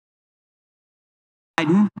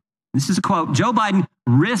this is a quote, Joe Biden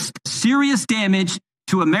risked serious damage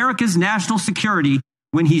to America's national security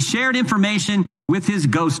when he shared information with his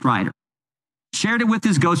ghostwriter. Shared it with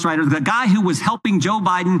his ghostwriter, the guy who was helping Joe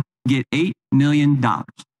Biden get $8 million. And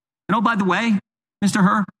oh, by the way, Mr.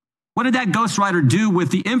 Hur, what did that ghostwriter do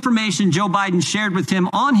with the information Joe Biden shared with him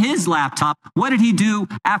on his laptop? What did he do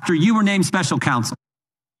after you were named special counsel?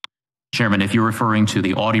 Chairman, if you're referring to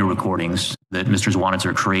the audio recordings that Mr.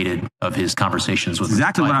 Zwonitzer created of his conversations with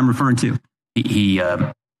exactly what I'm referring to.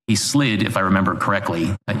 He slid, if I remember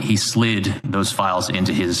correctly, he slid those files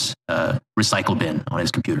into his recycle bin on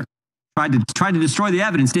his computer. Tried to destroy the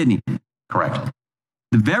evidence, didn't he? Correct.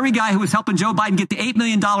 The very guy who was helping Joe Biden get the $8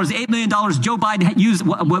 million, Joe Biden used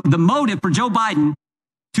the motive for Joe Biden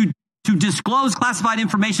to disclose classified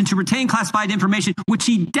information, to retain classified information, which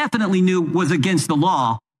he definitely knew was against the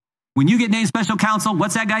law. When you get named special counsel,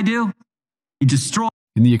 what's that guy do? He destroys.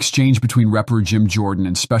 In the exchange between Representative Jim Jordan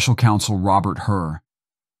and special counsel Robert Hur,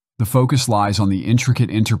 the focus lies on the intricate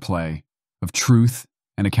interplay of truth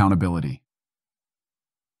and accountability.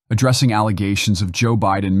 Addressing allegations of Joe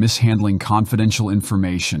Biden mishandling confidential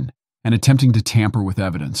information and attempting to tamper with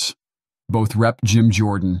evidence, both Rep. Jim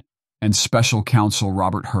Jordan and special counsel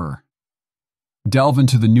Robert Hur delve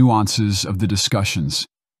into the nuances of the discussions,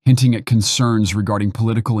 hinting at concerns regarding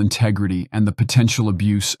political integrity and the potential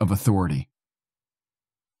abuse of authority.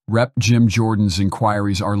 Rep. Jim Jordan's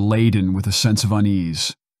inquiries are laden with a sense of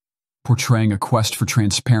unease, portraying a quest for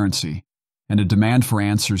transparency and a demand for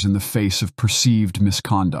answers in the face of perceived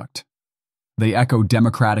misconduct. They echo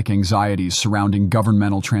democratic anxieties surrounding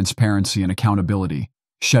governmental transparency and accountability,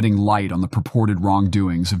 shedding light on the purported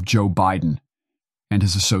wrongdoings of Joe Biden and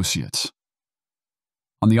his associates.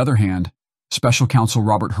 On the other hand, special counsel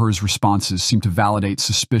Robert Hur's responses seem to validate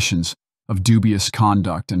suspicions of dubious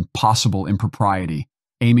conduct and possible impropriety,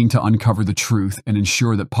 aiming to uncover the truth and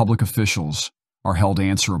ensure that public officials are held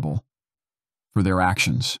answerable for their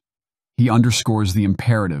actions. He underscores the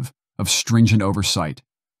imperative of stringent oversight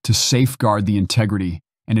to safeguard the integrity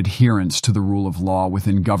and adherence to the rule of law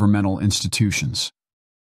within governmental institutions.